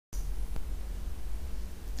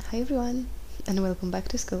Hi everyone, and welcome back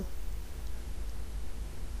to school.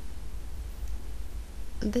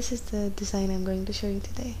 This is the design I'm going to show you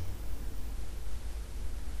today.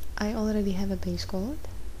 I already have a base coat,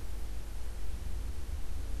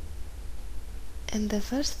 and the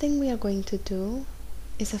first thing we are going to do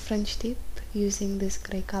is a French tip using this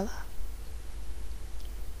grey color.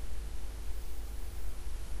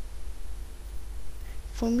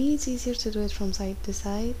 For me it's easier to do it from side to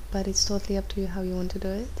side, but it's totally up to you how you want to do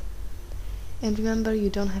it. And remember,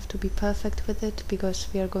 you don't have to be perfect with it because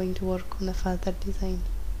we are going to work on a further design.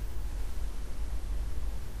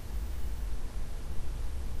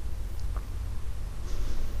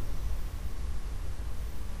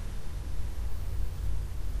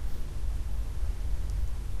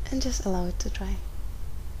 And just allow it to dry.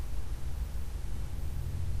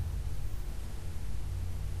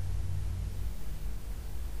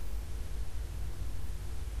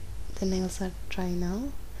 The nails are dry now,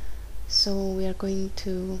 so we are going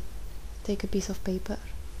to take a piece of paper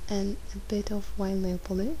and a bit of wild nail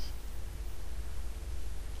polish,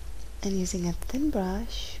 and using a thin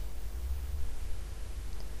brush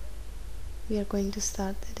we are going to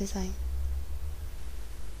start the design.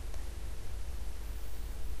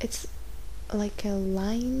 It's like a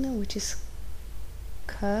line which is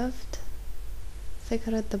curved,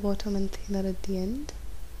 thicker at the bottom and thinner at the end.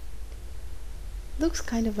 Looks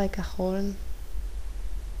kind of like a horn.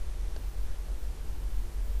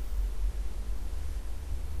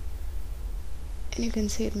 And you can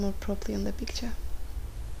see it more properly on the picture.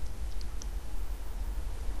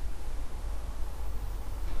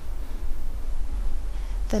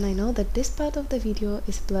 Then I know that this part of the video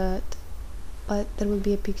is blurred, but there will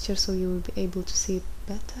be a picture so you will be able to see it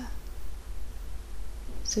better.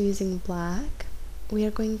 So using black, we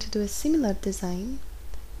are going to do a similar design,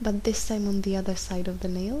 but this time on the other side of the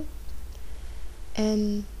nail,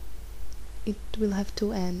 and it will have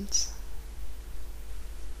two ends.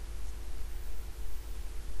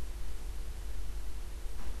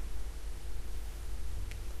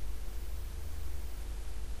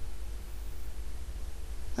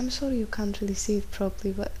 I'm sorry you can't really see it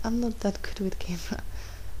properly, but I'm not that good with camera.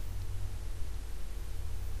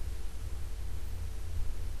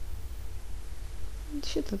 It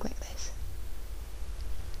should look like this.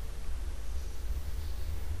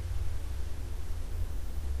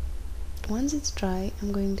 Once it's dry,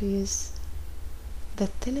 I'm going to use the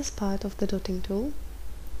thinnest part of the dotting tool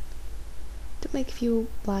to make a few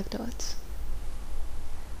black dots.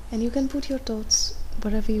 And you can put your dots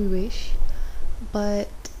wherever you wish, but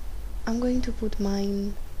I'm going to put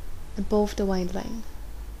mine above the white line,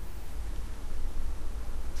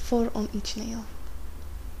 4 on each nail.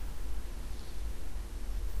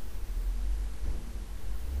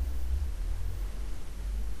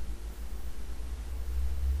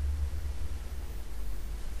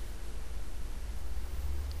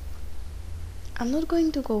 I'm not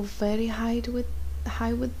going to go very high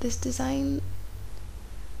with this design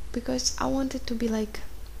because I want it to be like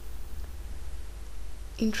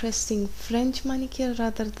interesting French manicure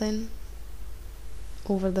rather than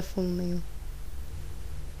over the full nail.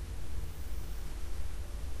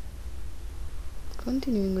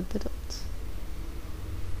 Continuing with the dots.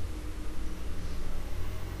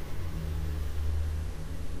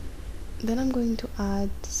 Then I'm going to add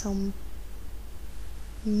some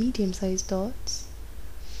medium-sized dots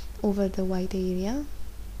over the white area.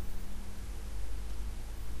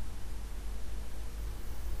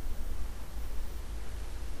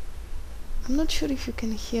 I'm not sure if you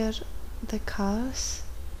can hear the cars.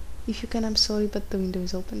 If you can, I'm sorry, but the window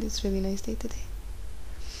is open. It's a really nice day today.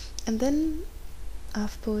 And then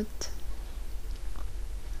I've put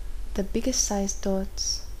the biggest size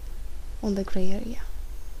dots on the grey area.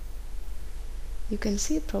 You can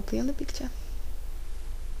see it properly on the picture.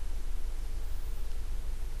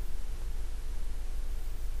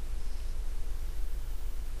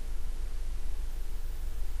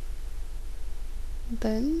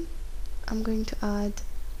 Then I'm going to add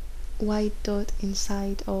white dot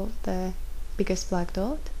inside of the biggest black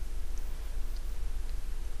dot,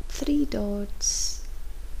 3 dots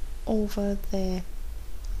over the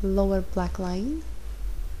lower black line,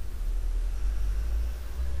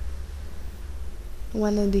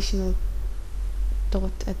 1 additional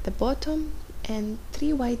dot at the bottom, and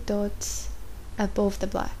 3 white dots above the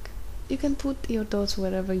black. You can put your dots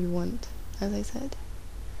wherever you want, as I said.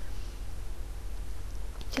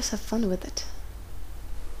 Just have fun with it.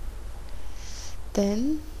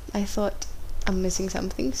 Then I thought I'm missing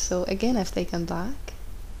something, so again I've taken black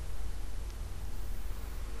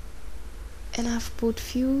and I've put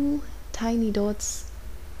few tiny dots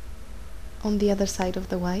on the other side of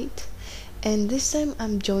the white, and this time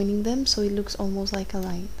I'm joining them so it looks almost like a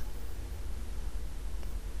line.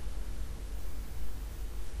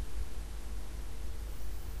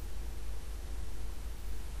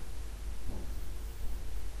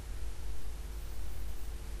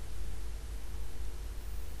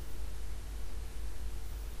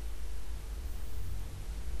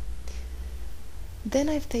 Then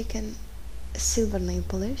I've taken silver nail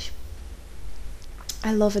polish.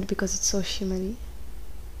 I love it because it's so shimmery.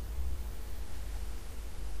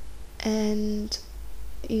 And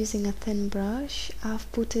using a thin brush, I've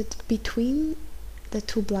put it between the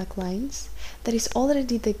two black lines. There is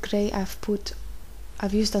already the grey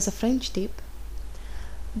I've used as a French tip,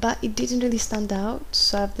 but it didn't really stand out,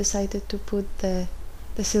 so I've decided to put the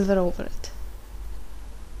silver over it.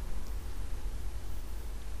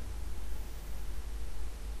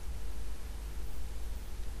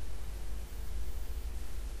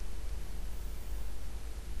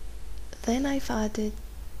 Then I've added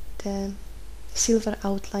the silver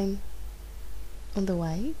outline on the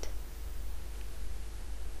white.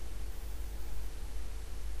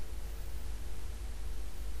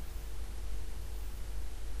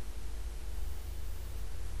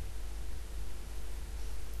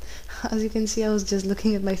 As you can see, I was just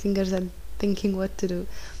looking at my fingers and thinking what to do,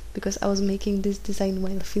 because I was making this design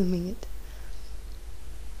while filming it.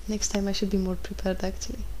 Next time I should be more prepared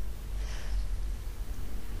actually.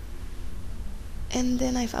 And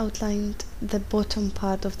then I've outlined the bottom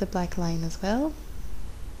part of the black line as well.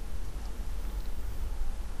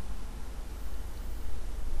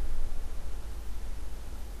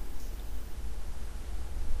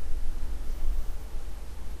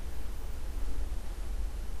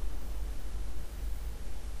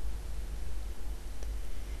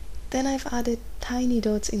 Then I've added tiny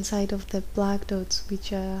dots inside of the black dots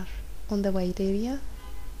which are on the white area,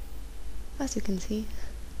 as you can see.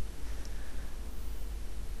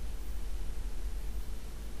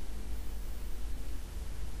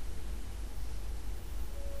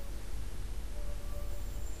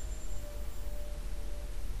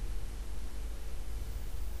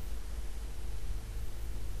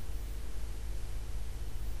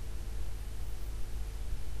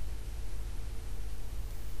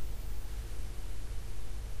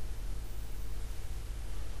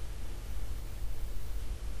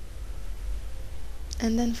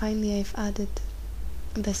 And then finally I've added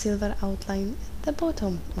the silver outline at the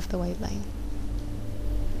bottom of the white line.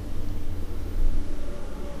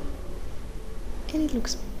 And it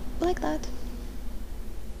looks like that.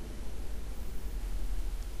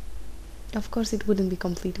 Of course it wouldn't be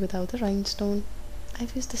complete without a rhinestone.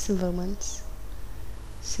 I've used the silver ones.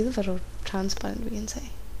 Silver or transparent, we can say.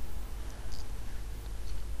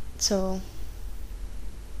 So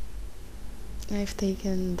I've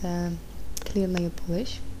taken the clear nail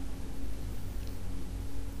polish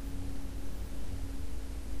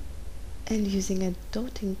and using a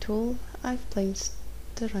dotting tool I've placed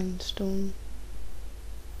the rhinestone.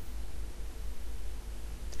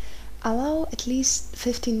 Allow at least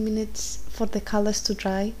 15 minutes for the colors to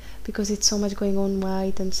dry, because it's so much going on,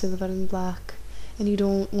 white and silver and black, and you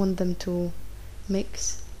don't want them to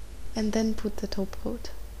mix. And then put the top coat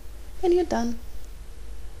and you're done.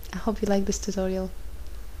 I hope you like this tutorial.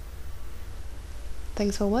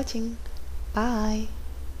 Thanks for watching. Bye!